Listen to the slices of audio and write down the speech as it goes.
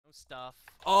stuff.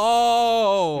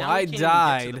 Oh, Now I we can't even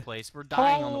get to the died. place. We're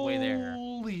dying on the way there.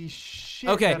 Holy shit.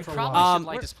 Okay, We that's a probably lot. should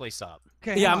light this place up.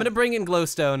 Okay, Yeah, hold I'm on. gonna bring in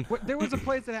glowstone. There was a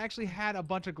place that actually had a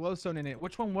bunch of glowstone in it.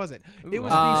 Which one was it? Ooh, It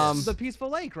was I the Peaceful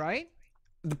Lake, right?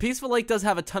 The Peaceful Lake does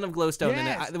have a ton of glowstone in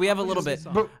Yes. it. We have a Oh, little yes, bit.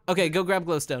 I saw. But Okay, go grab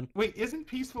glowstone. wait, isn't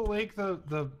Peaceful Lake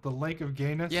the lake of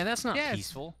gayness? Yeah, that's not Yes.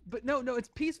 peaceful. But no, it's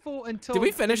peaceful until. Did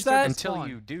we finish things start that? to Until spawn.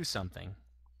 you do something.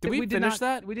 Did we did finish not-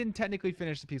 that? We didn't technically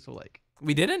finish the Peaceful Lake.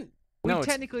 We didn't? We No,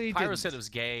 technically Pyro didn't. said it was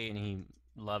gay and he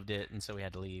loved it, and so we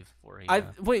had to leave for a.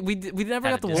 Wait, we never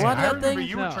Had got the it wool Yeah, out I of that remember thing?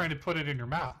 you No. were trying to put it in your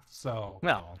mouth, so.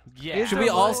 Well, yeah. Is Should there we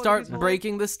wool all in the start Peaceful Lake?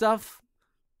 breaking this stuff?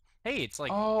 Hey, it's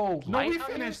like. Oh, no, light we out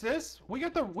here? finished this. We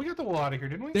got the wool out of here,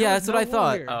 didn't we? There Yeah, was that's what I wool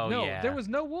thought. here. Oh, no, yeah. there was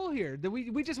no wool here.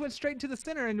 We just went straight into the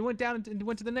center and went down and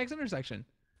went to the next intersection.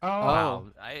 Oh, Wow.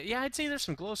 Yeah, I'd say there's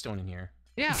some glowstone in here.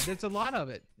 Yeah, there's a lot of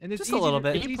it, and it's Just a easy little to,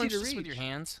 bit. It's Can you easy punch to this reach. with your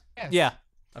hands? Yes. Yeah.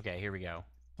 Okay, here we go.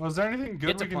 Well, is there anything good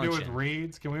Get to we can do with punching.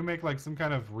 reeds? Can we make like some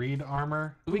kind of reed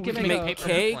armor? We Ooh, can we make can a make paper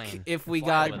Cake airplane if and we fly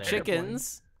got over there.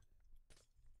 chickens.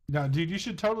 No, dude, you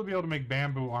should totally be able to make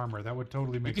bamboo armor. That would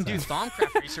totally We make can do sense.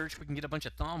 Thaumcraft research. We can get a bunch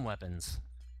of Thom weapons.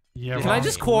 Yeah, Can I wrong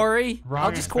just game. quarry? Wrong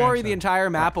I'll just quarry the expansion. entire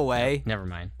map away. Never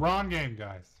mind. Wrong game,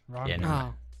 guys. Wrong Yeah, game. never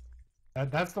mind. Oh.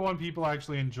 That's the one people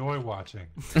actually enjoy watching.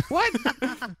 What?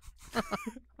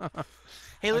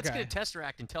 Hey, let's Okay. get a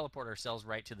tesseract and teleport ourselves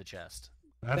right to the chest.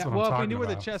 That's what well, I'm if we talking knew where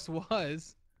about. the chest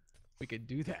was, we could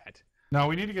do that. No,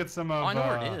 we need to get some of. Oh, I know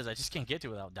where it is. I just can't get to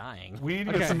it without dying. We need to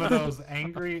Okay. get some of those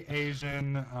angry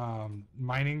Asian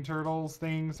mining turtles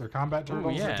things or combat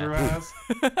turtles yeah. that Drew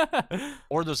has.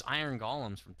 Or those iron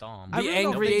golems from Thom. The I really don't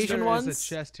angry think Asian there is ones? a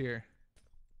chest here.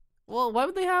 Well, why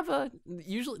would they have a...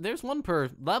 Usually, there's one per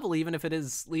level, even if it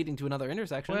is leading to another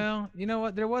intersection. Well, you know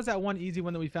what? There was that one easy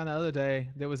one that we found the other day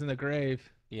that was in the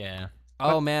grave. Yeah.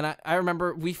 Oh, man, I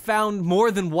remember we found more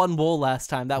than one wool last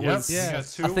time. That Yep, was we got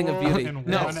yes, two a thing of wool beauty. in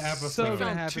No, one so episode. We gonna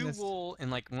found happen 2 this- wool in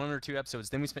like 1 or 2 episodes.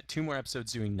 Then we spent 2 more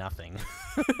episodes doing nothing.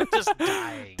 Just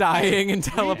dying. dying and We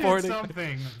did teleporting.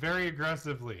 something very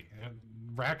aggressively and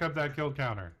rack up that kill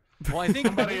counter. Well, I think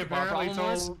Somebody our apparently problem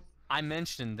was told. I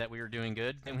mentioned that we were doing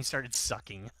good, and we started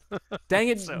sucking. Dang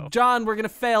it, So- John, we're going to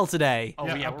fail today. Oh,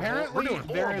 yeah, apparently we're doing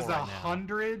there is horrible a right now.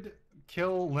 100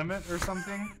 kill limit or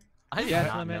something. I did Yeah,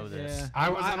 not limit, know this. Yeah. I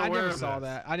was unaware never of saw this.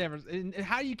 that. I never. And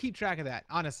how do you keep track of that?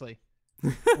 Honestly.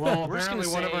 Well, We're just apparently gonna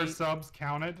one of our say- subs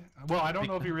counted. Well, I don't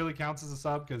know if he really counts as a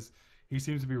sub because he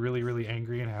seems to be really, really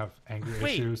angry and have angry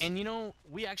Wait, issues. and you know,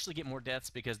 we actually get more deaths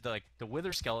because the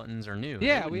wither skeletons are new.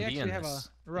 Yeah, They we wouldn't be actually in have this,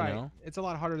 a right. You know? It's a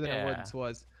lot harder than it Yeah. once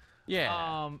was.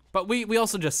 Yeah. But we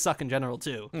also just suck in general,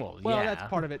 too. Well, Well, yeah. that's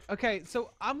part of it. Okay,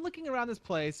 so I'm looking around this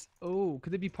place. Oh,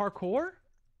 could it be parkour?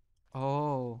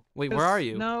 Oh. Wait, where 'Cause- are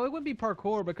you? No, it wouldn't be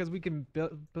parkour because we can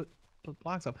build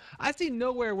blocks up. I see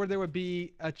nowhere where there would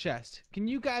be a chest. Can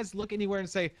you guys look anywhere and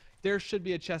say there should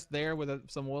be a chest there with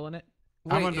some wool in it?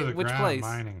 I'm Wait, under the which ground place?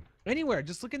 mining. Anywhere.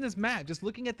 Just look in this map. Just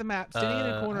looking at the map, standing in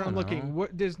a I corner, don't I'm looking. know.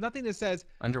 There's nothing that says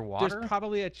Underwater. there's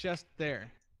probably a chest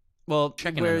there. Well,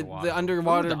 Checking where underwater. the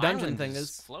underwater Ooh, the dungeon island thing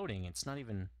is. floating. It's not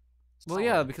even. Well, solid.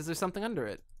 yeah, because there's something under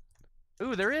it.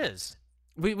 Ooh, there is.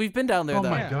 We've been down there, Oh though.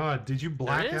 my Yeah. god, did you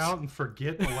black is? out and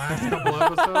forget the last couple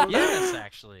episodes? Yes,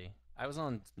 actually. I was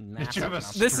on. Did you have a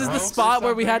This is the Strokes or spot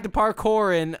where we had to something?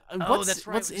 parkour in. Oh, What's, that's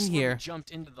right. what's we in slowly here? Jumped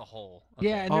into the hole. Yeah,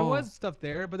 Okay. and there Oh. was stuff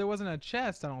there, but there wasn't a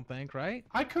chest, I don't think, right?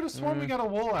 I could have sworn we got a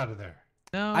wool out of there.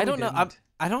 No, I we don't know. didn't.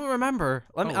 I don't remember.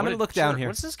 Oh, I'm what gonna a look down jerk. here.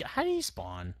 What's this guy? How do you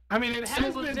spawn? I mean, it has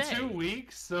Single been day. 2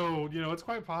 weeks, so you know it's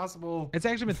quite possible. It's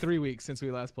actually been 3 weeks since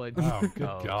we last played. Oh, good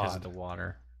Oh, because of god! the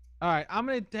water. All right, I'm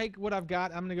gonna take what I've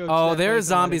got. I'm gonna go. to Oh, that there's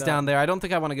place and light zombies it down up. there. I don't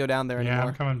think I want to go down there Yeah, anymore.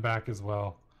 I'm coming back as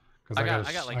well because I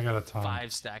got like I got a ton.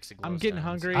 5 stacks of glowstones. I'm getting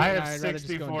hungry. I and have I'd rather just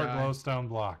go and 64 die. glowstone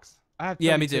blocks. I have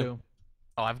Yeah, me 32. too.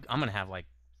 Oh, I'm gonna have like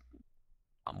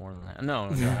a lot more than that.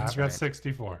 No, Yeah, that's I've got right.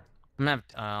 64, I'm gonna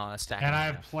have a stack. and I and a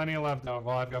have half. plenty left over.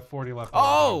 Well, I've got 40 left.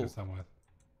 Oh! over to some with.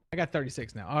 I got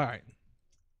 36 now. All right,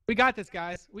 we got this,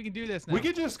 guys. We can do this now. We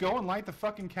could just go and light the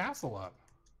fucking castle up.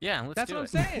 Yeah, let's That's do what I'm it.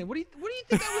 saying. What do you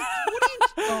think I was? What do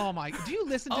you? Oh my! Do you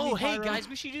listen to me? Oh, hey Pyro? guys,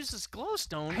 we should use this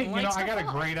glowstone. Hey, and you know, light I got a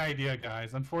stuff up. great idea,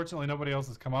 guys. Unfortunately, nobody else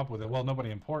has come up with it. Well, nobody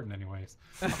important, anyways.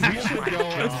 We should go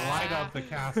and light up the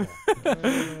castle.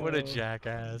 What a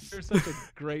jackass. You're such a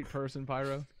great person,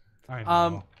 Pyro. I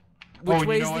know. Which Oh, you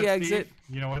way's know the what, exit?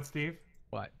 Steve? You know what, Steve?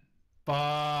 What? Fuck.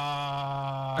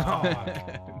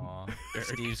 Aw,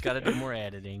 Steve's got to do more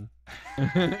editing.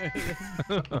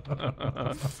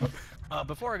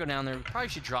 Before I go down there, we probably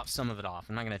should drop some of it off.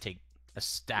 I'm not gonna take a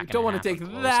stack. You and don't a want half to take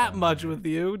of that glowstone much there. with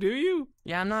you, do you?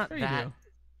 Yeah, I'm not Sure you that. do.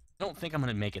 I don't think I'm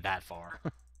gonna make it that far.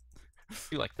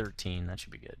 Do like 13. That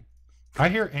should be good. I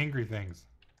hear angry things.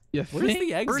 You Where's think?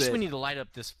 the exit? First, we need to light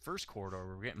up this first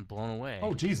corridor. We're getting blown away.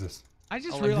 Oh Jesus! I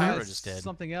just Oh, like Pyro realized just did.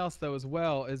 something else though as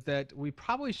well is that we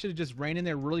probably should have just ran in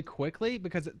there really quickly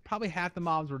because probably half the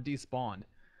mobs were despawned.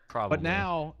 Probably. But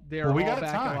now they're Well, we all got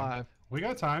back time. alive. We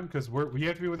got time because we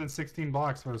have to be within 16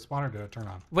 blocks for the spawner to turn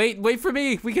on. Wait for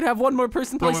me. We could have one more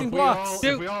person So placing blocks.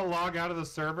 if we all log out of the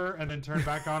server and then turn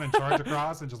back on and charge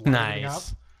across and just light everything up,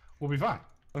 Nice. we'll be fine.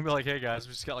 I'm like, hey guys,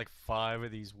 we just got like 5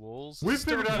 of these wolves. We It's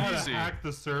figured still out how to easy. hack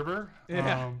the server.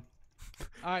 Yeah.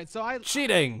 All right, so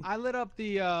Cheating. I lit up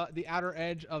the outer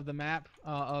edge of the map,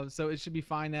 so it should be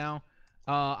fine now.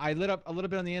 I lit up a little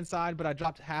bit on the inside, but I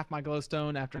dropped half my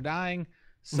glowstone after dying.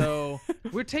 So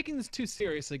we're taking this too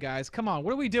seriously, guys. Come on,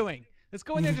 what are we doing? Let's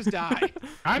go in there and just die.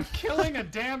 I'm killing a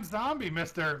damn zombie,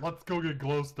 mister. Let's go get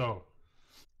glowstone.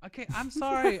 Okay, I'm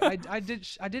sorry. I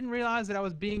didn't realize that I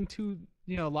was being too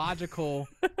logical,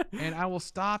 and I will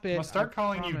stop it. I'll start I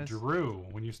calling you promise. Drew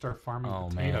when you start farming Oh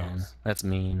potatoes. man, that's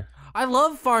mean. I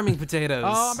love farming potatoes.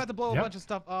 Oh, I'm about to blow a Yep. bunch of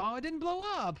stuff. Oh, it didn't blow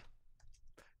up.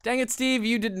 Dang it, Steve!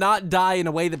 You did not die in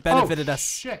a way that benefited oh, us.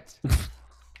 Shit.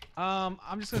 I'm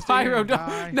just gonna stay here Pyro, and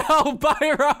die. no,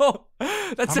 Pyro!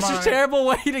 That's I'm such a alright. terrible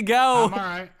way to go. I'm all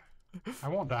right. I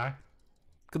won't die.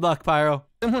 Good luck, Pyro.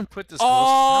 Someone put this. Oh,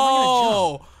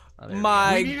 How am I gonna jump? Oh, there we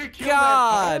my we need to kill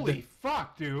God! That. Holy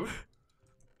fuck, dude.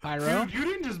 Pyro. Dude, you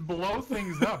didn't just blow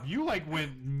things up. You like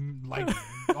went like,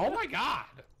 oh my God.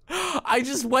 I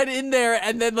just went in there,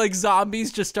 and then like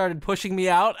zombies just started pushing me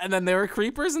out, and then there were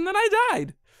creepers, and then I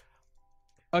died.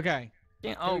 Okay.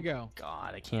 Can't- Here we oh go.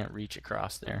 God, I can't reach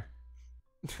across there.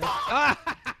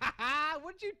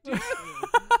 What'd you do?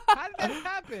 How did that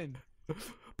happen?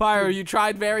 Pyro, you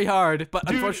tried very hard, but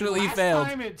Dude, unfortunately you last failed.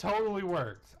 time it totally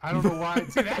worked. I don't know why.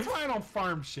 See, that's why I don't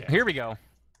farm shit. Here we go.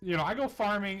 You know, I go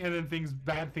farming and then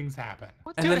bad things happen.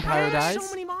 And Dude, then Pyro how are there dies? so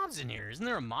many mobs in here? Isn't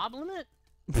there a mob limit?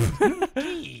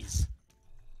 Jeez.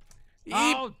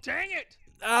 Oh, dang it!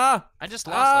 Ah, I just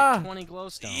lost Ah. like 20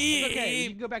 glowstone. It's okay. You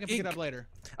can go back and pick it up later.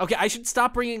 okay, I should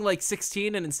stop bringing like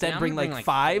 16 and instead Yeah, I'm bring gonna like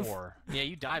 5. 4. Yeah,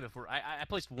 you die before. I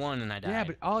placed 1 and I died. Yeah,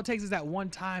 but all it takes is that one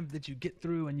time that you get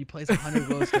through and you place 100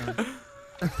 glowstone.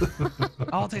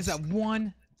 All it takes is that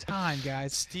one time,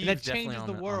 guys. Steve and that definitely changes on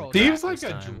the the- on world. the- Steve's Crack like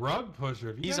a this time. drug pusher.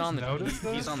 Have you He's guys on the noticed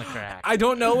this? he's on the crack. I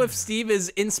don't know if Steve is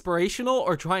inspirational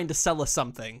or trying to sell us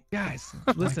something. Guys,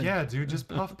 Like, listen. yeah, dude, just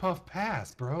puff, puff,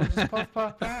 pass, bro. Just puff,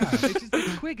 puff, pass.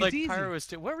 It's quick. Like it's easy. Pyro was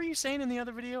what were you saying in the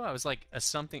other video? I was like a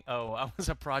something. Oh, I was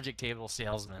a project table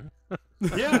salesman.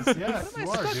 Yes, What yes, am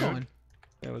you I are, stuck dude. on?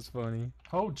 That was funny.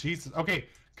 Oh, Jesus. Okay,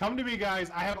 come to me,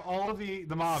 guys. I have all of the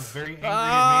mobs very angry at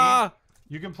Ah! me.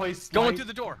 You can place Going through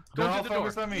the door. They're Going all through the door.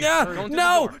 focused on me. No, Hurry. Going through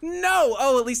no, the no!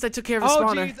 Oh, at least I took care of a Oh,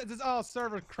 spawner. jeez. This is all server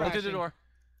Going crashing. through the door.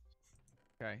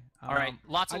 Okay. All right,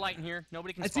 lots of I- light in here.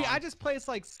 Nobody can I see. spawn. I just placed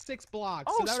like 6 blocks.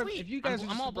 Oh, so that would- sweet. If you guys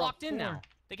I'm all blocked in now.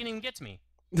 They can even get to me.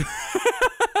 Did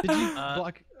you Uh,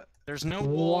 block? There's no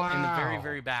wool in the very, Wow.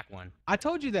 very back one. I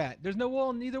told you that. There's no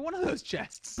wool in neither one of those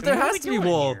chests. But there What are has we to be doing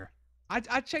wool. here?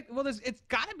 I checked. Well, it's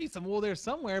got to be some wool there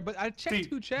somewhere. But I checked See,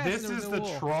 2 chests. this and there was is no the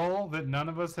wool. troll that none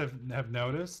of us have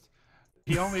noticed.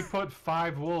 He only put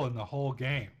 5 wool in the whole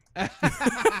game.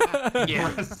 Yeah.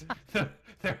 Whereas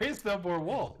there is no more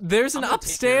wool. There's an I'm gonna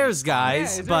take care of upstairs, this.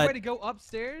 guys, Yeah, is there a way but to go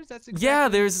upstairs? That's exactly. yeah,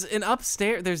 there's an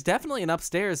upstairs. There's definitely an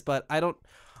upstairs, but I don't.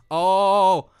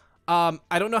 Oh, I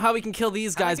don't know how we can kill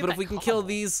these How do I guys, get but if that we can kill cobble?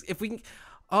 these, if we can,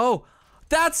 oh,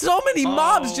 that's so many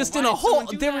mobs Oh, just in why a did someone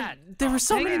hole. do There that? were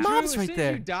so Dang many it, Drew, mobs as right soon as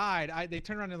there. you died, they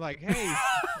turned around and like, hey,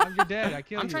 you're dead. I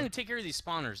killed I'm you. trying to take care of these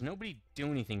spawners. Nobody do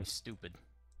anything stupid.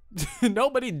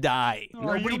 Nobody die.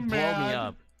 Are Nobody you blow mad? me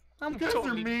up. I'm You guys are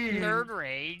totally mean. nerd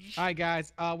rage. All right,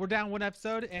 guys. We're down 1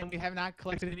 episode and we have not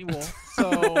collected any wool. So,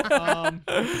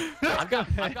 I've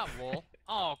got wool.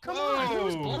 Oh, come on.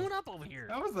 Who's Whoa. blowing up over here?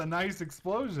 That was a nice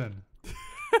explosion. okay.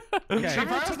 If Trying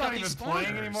to I was take not out even these playing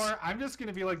spawners. anymore, I'm just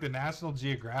gonna be like the National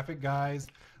Geographic guys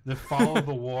that follow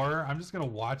the war. I'm just gonna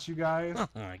watch you guys. Oh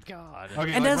my god.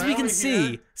 Okay, And like, as right we can over see,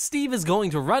 here- Steve is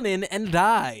going to run in and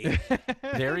die.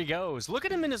 There he goes. Look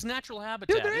at him in his natural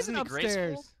habitat. Dude, there is Isn't an he graceful?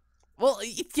 upstairs. Well,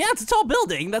 yeah, it's a tall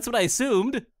building. That's what I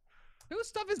assumed. Whose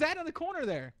stuff is that in the corner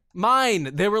there? Mine.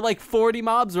 There were like 40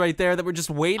 mobs right there that were just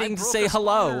I waiting to broke say a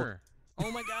hello. spawner. Oh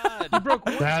my god. You broke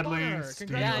one Sadly, spawner.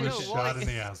 Steve Yeah, I was know, Congratulations. well, shot like-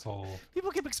 in the asshole. People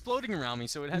kept exploding around me,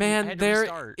 so it had, I Man, had to there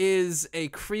restart. is a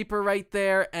creeper right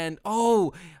there, and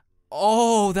oh,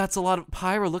 Oh, that's a lot of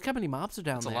Pyro. Look how many mobs are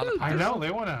down That's a there. lot of I pyro. know they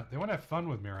wanna have fun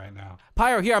with me right now.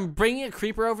 Pyro, here I'm bringing a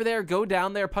creeper over there. Go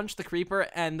down there, punch the creeper,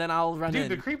 and then I'll run Dude, in.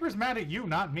 the creeper's mad at you,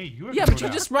 not me. You have Yeah, to but go you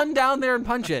down. just run down there and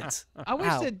punch it. I wish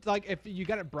Ow. that like if you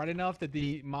got it bright enough that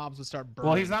the mobs would start burning.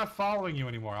 Well, he's not following you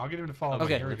anymore. I'll get him to follow me.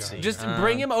 Okay, Here we let's go. see. Just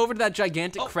bring him over to that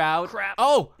gigantic crowd. Crap.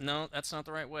 Oh, No, that's not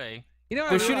the right way. You know, I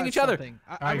They're shooting realized each other. something.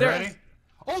 Are you They're- ready?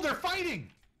 Oh, they're fighting!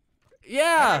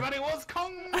 yeah. Everybody was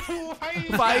kung fu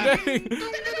fighting. Fighting.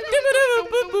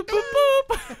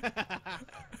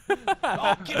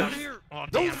 Oh, get out of here! Oh,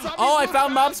 damn. Oh, I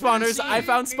found mob spawners. I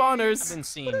found I've spawners. been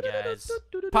seeing, guys.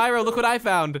 Pyro, look what I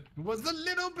found. Was a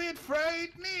little bit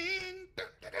frightening.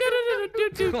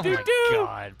 Oh my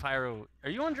god, Pyro, are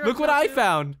you on drugs? Look what now, I too?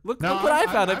 found. Look No, what I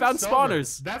found. I I'm found sober.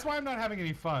 spawners. That's why I'm not having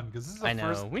any fun, because this is the I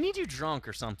know. first. We need you drunk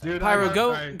or something. Dude, Pyro, I- go-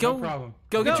 alright, go- No problem.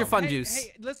 Go get No, your fun hey, juice.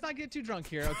 Hey, let's not get too drunk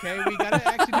here, okay? We gotta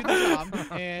actually do the job.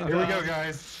 And Here we go,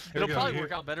 guys. Here It'll we go. probably Here-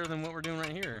 work out better than what we're doing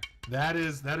right here. That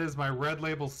is my red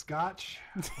label scotch.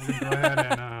 We can go ahead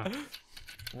and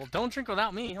Well, don't drink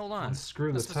without me. Hold on. unscrew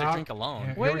I'm the supposed to top. drink alone.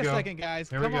 Here Wait we a go. second, guys.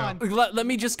 Here we Come go. on. Let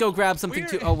me just go grab something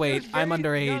too. Oh wait, There's I'm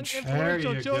very young, underage.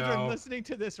 influential you children go. listening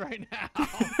to this right now.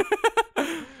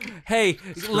 Hey,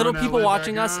 little that people lid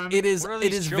watching back us, on. it is What are it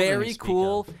these is children very you speak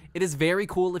cool. of? It is very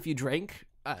cool if you drink.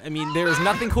 I mean, there is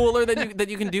nothing cooler that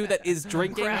you can do that is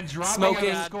drinking, And dropping smoking,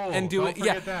 out of school. and Don't doing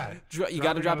yeah. forget that. You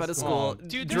got to Dropping drop out of school.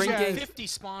 Dude, there's like Drinking. 50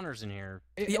 spawners in here.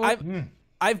 Yeah,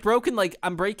 I've broken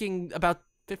I'm breaking about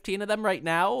 15 of them right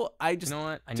now. I You just know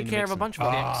what? I need took to care make of a some bunch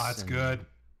of them. Oh, picks that's and- good.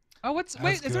 Oh, wait,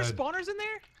 That's is there good. spawners in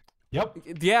there? Yep.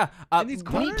 Yeah, In these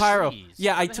me, corners? Pyro. Trees.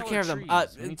 Yeah, Where I the took hell care are of them.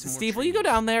 trees? We need some more Steve, will you go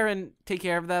trees. down there and take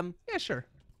care of them? Yeah, sure.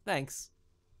 Thanks.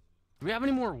 Do we have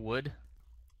any more wood?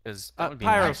 Because that would be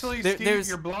Pyro, nice. Actually, there- Steve, there's-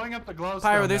 you're blowing up the glow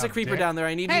Pyro, stone there's a now, creeper dick. down there.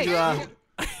 I need Hey, you to.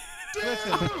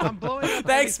 listen, I'm blowing up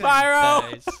Thanks, everything. Pyro.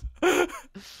 Guys. The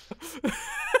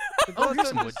Oh, here's glowstone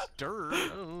some wood. is- Dirt.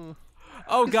 Oh.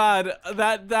 Oh God,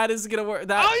 that is gonna work.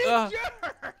 That Oh, you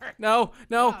jerk! no,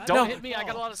 Don't Don't no. hit me. I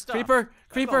got a lot of stuff. Creeper,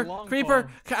 creeper, long creeper.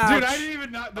 Dude, Ouch. I didn't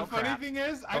even know. The Oh, funny crap. thing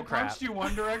is, I Oh, crap. punched you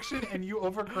one direction and you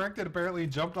overcorrected. Apparently,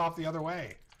 and jumped off the other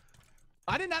way.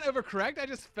 I did not overcorrect. I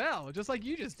just fell, just like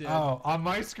you just did. Oh, on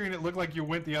my screen, it looked like you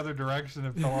went the other direction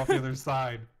and fell off the other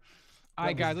side. All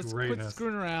right, that guys, was let's quit greatness.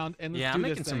 screwing around and let's Yeah, do I'm this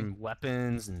making thing. some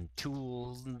weapons and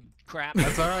tools and crap.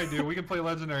 That's all right, dude. We can play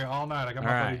Legendary all night. I got my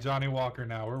All buddy right. Johnny Walker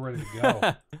now. We're ready to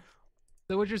go.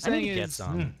 So what you're I need saying to get is,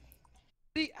 some.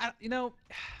 see, you know,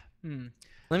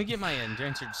 Let me get my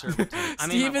indentured servitude. I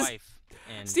mean, Steve my is- wife.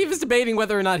 And Steve is debating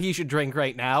whether or not he should drink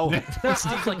right now.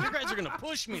 Steve's like, you guys are gonna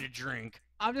push me to drink.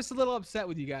 I'm just a little upset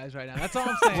with you guys right now. That's all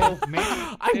I'm saying. well, maybe.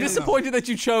 I'm Yeah. disappointed that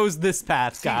you chose this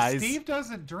path, See, guys. Steve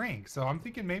doesn't drink, so I'm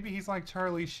thinking maybe he's like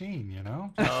Charlie Sheen, you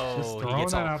know? Oh, he throwing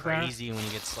gets that all out there. crazy when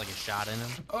he gets like a shot in him.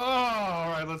 Oh, all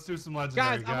right. Let's do some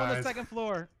Legendary, Guys, I'm on the second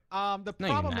floor. The No, you're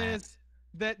problem not. is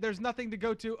that there's nothing to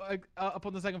go to up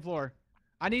on the second floor.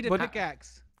 I need a What-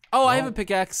 pickaxe. Oh, I have a Well-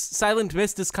 pickaxe. Silent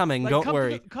Mist is coming. Like, Don't come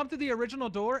worry. come to the original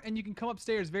door, and you can come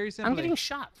upstairs very simply. I'm getting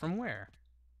shot from where?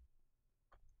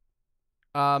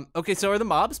 Okay, so are the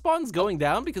mob spawns going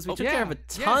down? Because we Oh, took care of a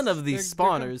ton yes, of these they're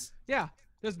com- spawners. Yeah,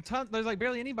 there's a ton. There's like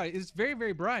barely anybody. It's very,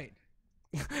 very bright.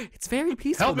 It's very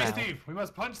peaceful Help me, now. Steve. We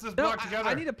must punch this No, block together.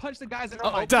 I need to punch the guys that are.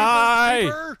 Uh-oh, like, Die!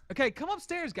 Creeper! Okay, come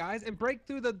upstairs, guys, and break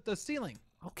through the ceiling.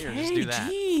 Okay, Here, just do that.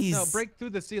 jeez. No, break through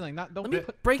the ceiling. Not don't Let me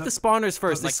put. break the spawners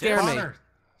first. They like scare me.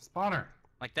 Spawner.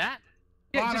 Like that?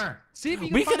 Yeah, just Spawner. see if you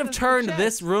can We find could have the turned chest.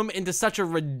 this room into such a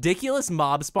ridiculous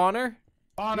mob spawner.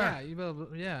 Spawner. Yeah, you will.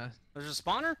 Yeah. There's a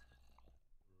spawner?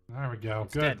 There we go.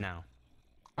 It's Good. dead now.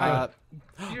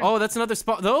 Oh, that's another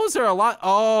spawn. Those are a lot.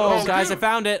 Oh, Oh, guys, dude. I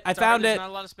found it. I Sorry, found there's it.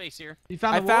 not a lot of space here. You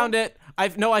found. I the wall? found it. I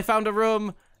found a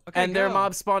room, Okay, and there are go.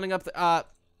 mobs spawning up. Yeah,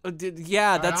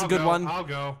 that's I'll a good go. one. I'll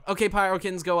go. Okay,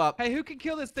 Pyrokins, go up. Hey, who can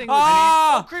kill this thing?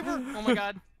 Ah! Creeper! Oh my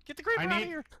god. Get the creeper out of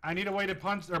here. I need a way to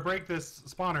punch or break this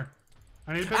spawner.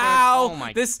 I need a pickaxe. Ow! Oh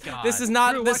my this God. this is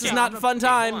not Drew, this watch is out. not I'm fun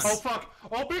gonna- okay, times. hold Oh fuck!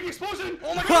 Oh, big explosion!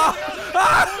 Oh my god.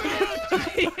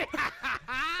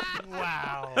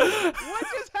 Wow. What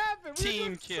just happened? We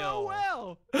Team did so kill.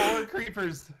 well. 4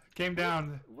 creepers came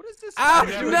down. What is this? Ow! I've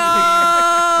doing?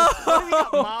 No!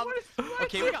 Mob- What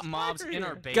Okay, is we got this mobs fire in our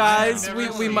here? base. Guys, I've we-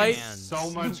 never we seen might- so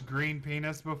much green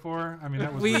penis before. I mean,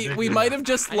 that was we ridiculous. might have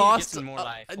just I need to get lost some more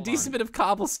life. a Hold decent on. bit of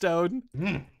cobblestone.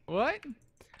 What?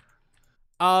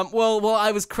 Well, while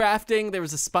I was crafting, there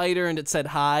was a spider and it said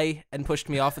hi and pushed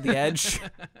me off of the edge.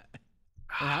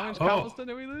 And how much Oh. cobblestone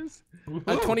did we lose?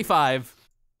 25.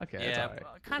 Okay, Yeah, that's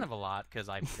alright. kind of a lot because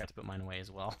I forgot to put mine away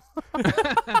as well.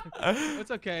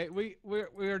 It's okay.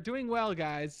 We're doing well,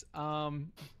 guys.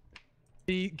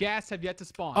 The ghast have yet to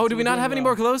spawn. Oh, so do we we're not doing have any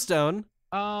well. more glowstone?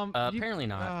 Apparently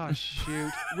not. Oh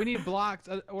shoot. We need blocks.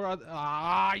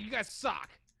 You guys suck.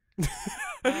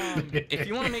 If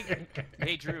you want to make,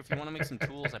 hey Drew, if you want to make some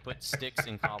tools, I put sticks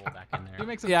and cobble back in You there.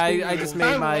 make some Yeah, I tools. just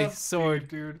made my love sword. Steve,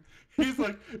 dude. He's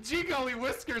like, gee golly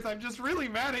whiskers, I'm just really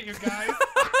mad at you guys.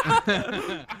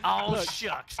 Oh Look.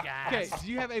 shucks, Okay, guys.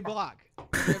 do you have a block?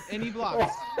 Do you have any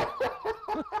blocks?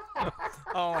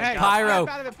 Oh my Hey, god. Pyro.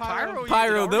 snap out of it, Pyro. You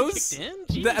Pyro, already those-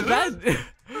 kicked in?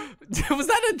 Was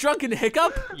that a drunken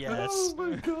hiccup? Yes. Oh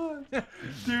my god.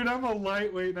 Dude, I'm a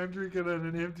lightweight and I'm drinking on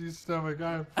an empty stomach.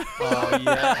 Oh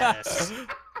yes.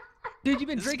 Dude, you've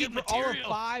been This is drinking good for all of material.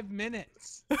 5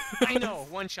 minutes. I know.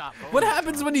 One shot. What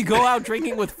happens when you go out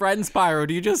drinking with friends, Pyro?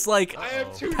 Do you just like I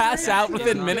have 2 pass drinks out and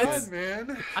within I'm minutes? done,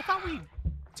 man. I thought we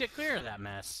took clear of that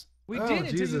mess. We Oh, did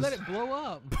until you Jesus. let it blow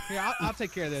up. Here, I'll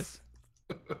take care of this.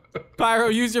 Pyro,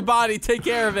 use your body. Take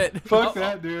care of it. Fuck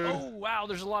that, dude. Oh wow,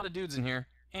 there's a lot of dudes in here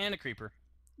and a creeper.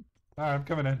 Alright, I'm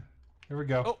coming in. Here we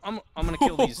go. Oh, I'm gonna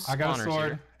kill these I got a spawners sword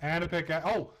here. and a pickaxe.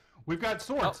 Oh, we've got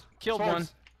swords. Oh, killed Swords. one.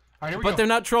 Alright, here we But go. they're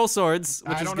not troll swords,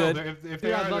 which I is don't good. know. If they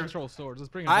Dude, I are, love they're... troll swords. Let's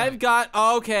bring them I've got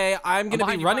okay. I'm gonna be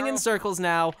behind you, running in Pyro. circles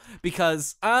now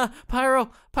because Pyro,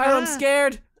 I'm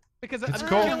scared. because It's I'm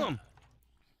cool. gonna kill him.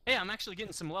 Hey, I'm actually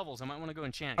getting some levels. I might want to go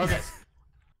enchant. Okay.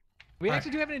 we Alright.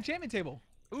 actually do have an enchantment table.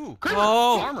 Ooh. Creeper!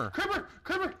 Oh. Armor.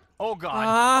 Creeper! Oh god.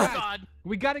 Ah. Oh god.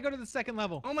 We got to go to the 2nd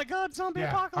level. Oh my god. Zombie Yeah.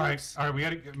 apocalypse. Alright, we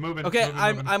gotta get moving. Okay, moving,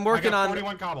 I'm- moving. I'm working I got on-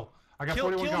 41 cobble. I got Kill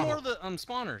 41 cobble. more of the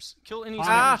spawners. Kill any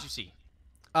Ah. spawners you see.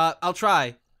 I'll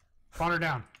try. Spawner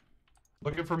down.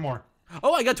 Looking for more.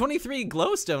 Oh, I got 23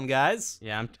 glowstone, guys.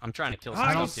 Yeah, I'm trying to kill I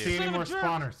some don't too. see any Son of a more jerk.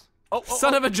 spawners. Oh,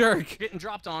 Son of a jerk. getting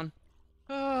dropped on.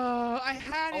 I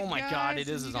had it. Oh my guys, god, it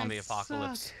is and a you zombie guys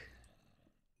apocalypse. suck.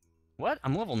 What?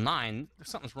 I'm level 9.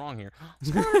 Something's wrong here.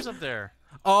 Spawners up there.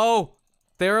 Oh,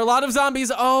 there are a lot of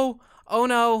zombies. Oh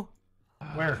no.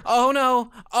 Where? Oh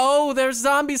no. Oh, there's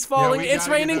zombies falling. we It's gotta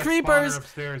get raining that creepers. spawner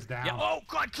upstairs down. Yeah. Oh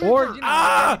god, Or, creeper. you know,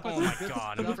 Ah! Oh my this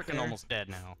god, is I'm up freaking there. almost dead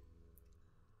now.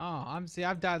 Oh,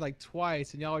 I've died like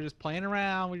twice, and y'all are just playing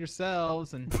around with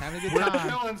yourselves and having a good We're time.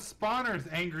 killing spawners,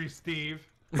 angry Steve.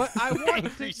 But I want Angry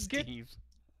to get. Steve.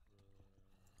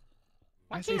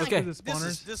 I see Okay. the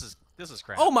spawners. This is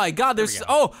crap. Oh my god, There there's we go.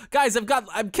 oh guys,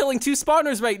 I'm killing 2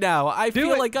 spawners right now. I Do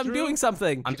feel it, like I'm Drew. doing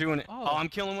something. I'm doing it. Oh. Oh, I'm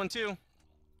killing one too.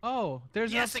 Oh,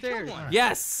 there's Yes, I killed upstairs. one.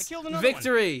 Yes. I killed another one.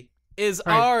 Victory is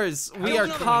All right. ours. We killed are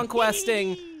another one.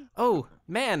 conquesting. Oh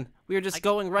man, we are just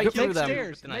going right through Make them.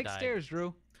 stairs. Then I Make died. stairs,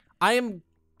 Drew. I am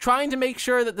trying to make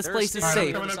sure that this There's place is stairs.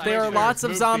 safe. Alright, I'm coming up There are stairs. lots of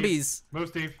Move, zombies. Move,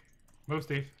 Steve. Move,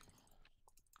 Steve.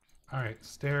 Alright,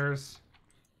 stairs.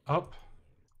 Up.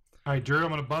 Alright, Drew, I'm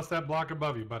gonna bust that block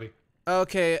above you, buddy.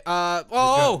 Okay.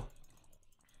 Oh.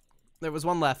 There was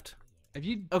one left. If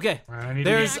you Okay. Alright, I need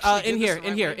There's to actually in did this here, the in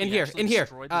right here, way. in We here, actually in here.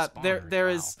 destroyed the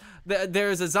spawners.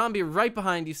 There's a zombie right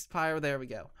behind you, Pyro. There we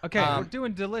go. okay? We're Um,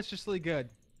 doing deliciously good.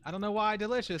 I don't know why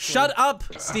delicious. Shut up,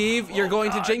 Steve. You're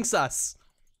going to jinx us.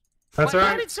 That's Why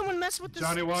alright. did someone mess with this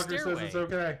Johnny Walker stairway? says it's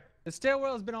okay. The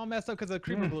stairwell has been all messed up because the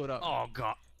creeper blew it up. Oh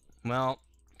god. Well,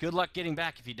 good luck getting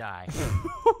back if you die.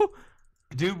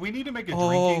 Dude, we need to make a Oh.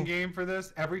 drinking game for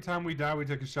this. Every time we die, we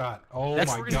take a shot. Oh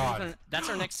That's my we're gonna do god. for- That's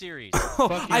our next series.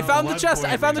 I found the blood chest.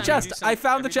 I found the poisoning. chest. I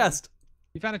found the Every time. chest.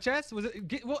 You found a chest? Was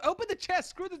it? Well, open the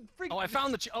chest. Screw the freak. Oh, I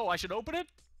found the. Oh, I should open it.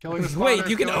 Killing the spawners, Wait,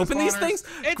 you can killing open these spawners. things?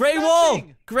 It's Gray wool.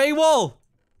 nothing. Gray wool.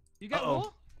 You got Uh-oh.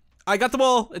 wool? I got the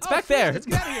wool. It's Oh, back sweet, there. Let's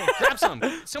get out of here. Grab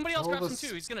some. Somebody else Oh, grab the some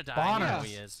too. He's gonna die. I know spawners.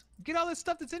 he is. Get all this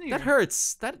stuff that's in here. That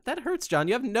hurts. That hurts, John.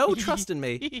 You have no trust in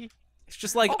me. It's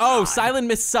just like, Oh, oh, God. Silent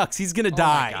Miss sucks. He's gonna my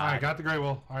die. God. Alright, got the gray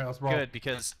wool. Alright, let's roll. Good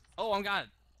because. Oh, I'm got.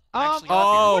 Um, Actually,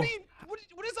 oh.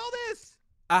 what is all this?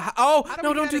 Oh How do no!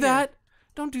 we get Don't out do of here? that.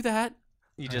 Don't do that.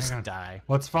 You just Hang on. die.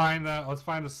 Let's find the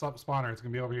spawner. It's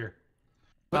gonna be over here.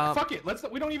 But Um, fuck it.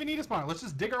 We don't even need a spawner. Let's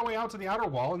just dig our way out to the outer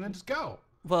wall and then just go.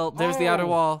 Well, there's the outer Oh.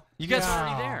 wall. You guys Yeah. are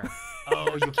already there. Oh,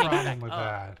 There's you a can't get problem back with up.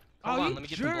 that. Hold Oh, on, you let me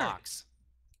get some jerk. blocks.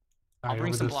 I'll Alright,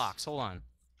 bring let me some just- blocks. Hold on.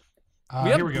 We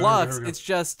here have we go, blocks. here we go. It's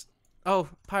just. Oh,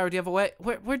 Pyro, do you have a way?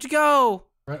 Where'd you go?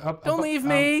 Right, up, Don't up, leave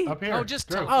me. Up here. Oh, just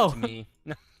Drew. tell Oh. it to me.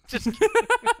 No, just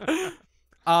kidding.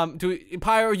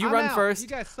 Pyro, you I'm run out. first. You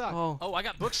guys suck. Oh, Oh, I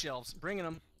got bookshelves. Bringing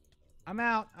them. I'm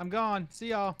out. I'm gone. See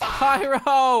y'all. Pyro.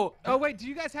 Oh wait, do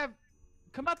you guys have?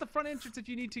 Come out the front entrance if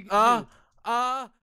you need to. Uh.